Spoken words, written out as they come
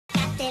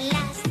In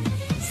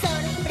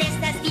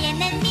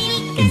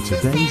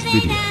today's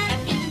video,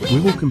 we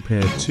will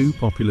compare two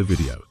popular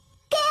video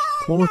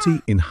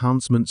quality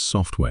enhancement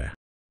software,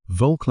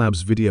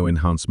 VLClabs Video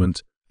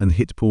Enhancement and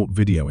Hitport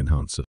Video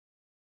Enhancer.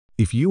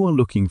 If you are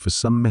looking for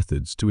some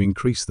methods to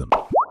increase them,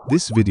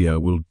 this video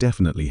will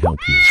definitely help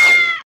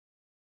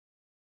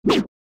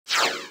you.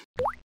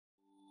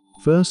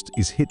 First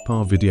is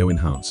HitPaw Video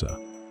Enhancer.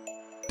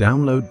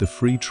 Download the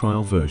free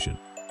trial version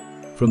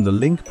from the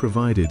link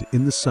provided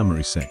in the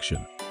summary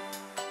section.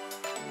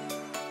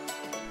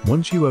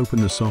 Once you open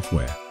the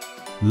software,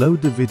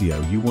 load the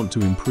video you want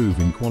to improve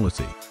in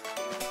quality.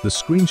 The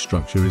screen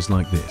structure is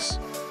like this.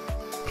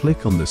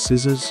 Click on the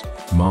scissors,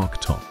 mark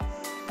top.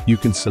 You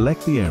can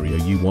select the area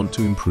you want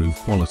to improve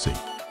quality.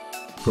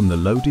 From the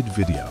loaded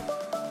video,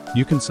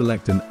 you can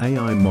select an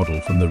AI model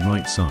from the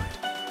right side.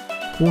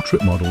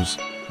 Portrait models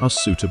are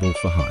suitable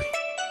for high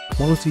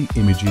quality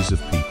images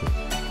of people.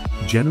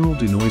 General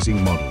denoising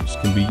models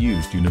can be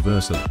used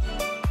universally.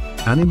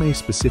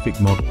 Anime-specific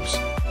models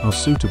are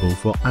suitable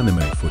for anime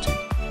footage.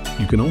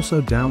 You can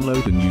also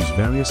download and use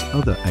various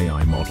other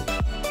AI models.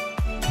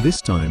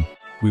 This time,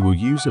 we will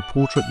use a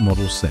portrait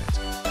model set.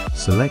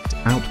 Select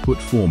Output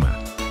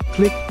Format.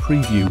 Click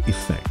Preview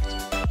Effect.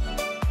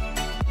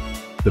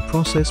 The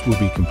process will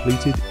be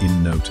completed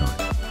in no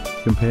time.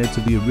 Compared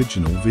to the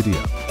original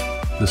video,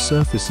 the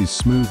surface is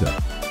smoother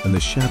and the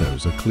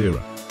shadows are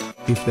clearer.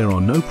 If there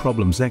are no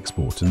problems,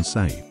 export and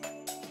save.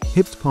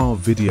 Hitport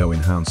Video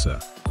Enhancer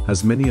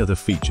has many other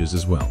features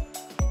as well.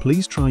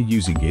 Please try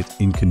using it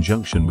in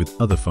conjunction with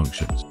other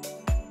functions.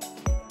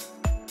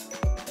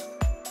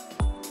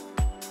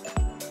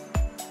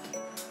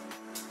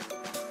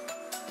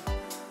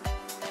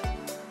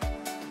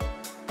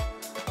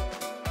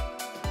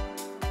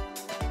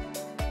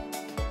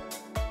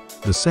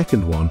 The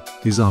second one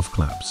is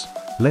AVCLabs.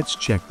 Let's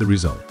check the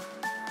result.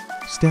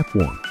 Step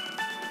 1.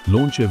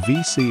 Launch a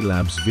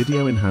AVCLabs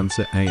Video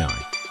Enhancer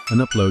AI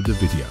and upload the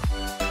video.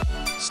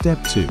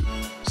 Step 2.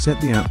 Set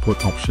the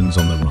output options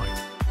on the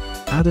right.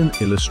 Add an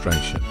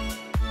illustration.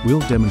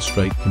 We'll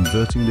demonstrate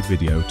converting the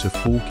video to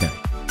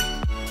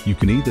 4K. You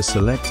can either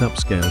select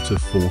upscale to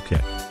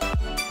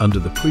 4K under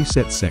the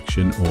preset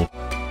section or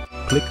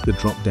click the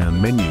drop-down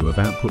menu of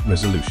output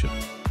resolution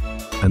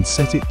and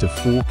set it to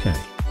 4K.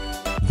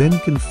 Then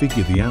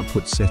configure the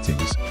output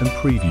settings and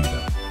preview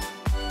them.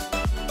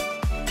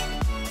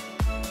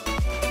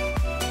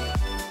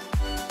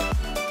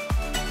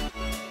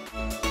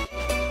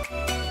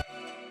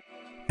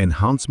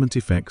 Enhancement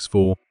effects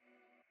for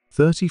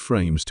 30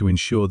 frames to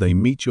ensure they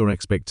meet your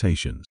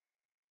expectations.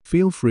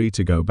 Feel free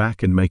to go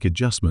back and make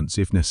adjustments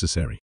if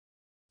necessary.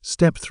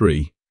 Step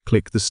 3.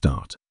 Click the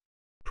Start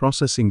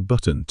Processing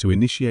button to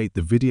initiate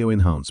the video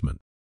enhancement.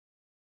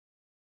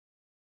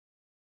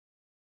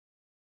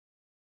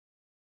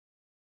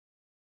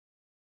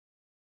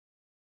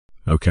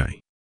 Okay,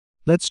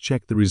 let's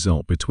check the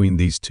result between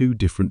these two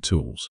different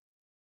tools.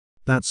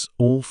 That's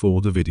all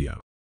for the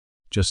video.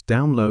 Just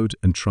download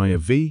and try a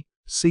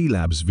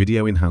VLClabs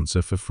Video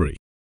Enhancer for free.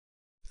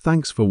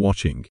 Thanks for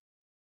watching.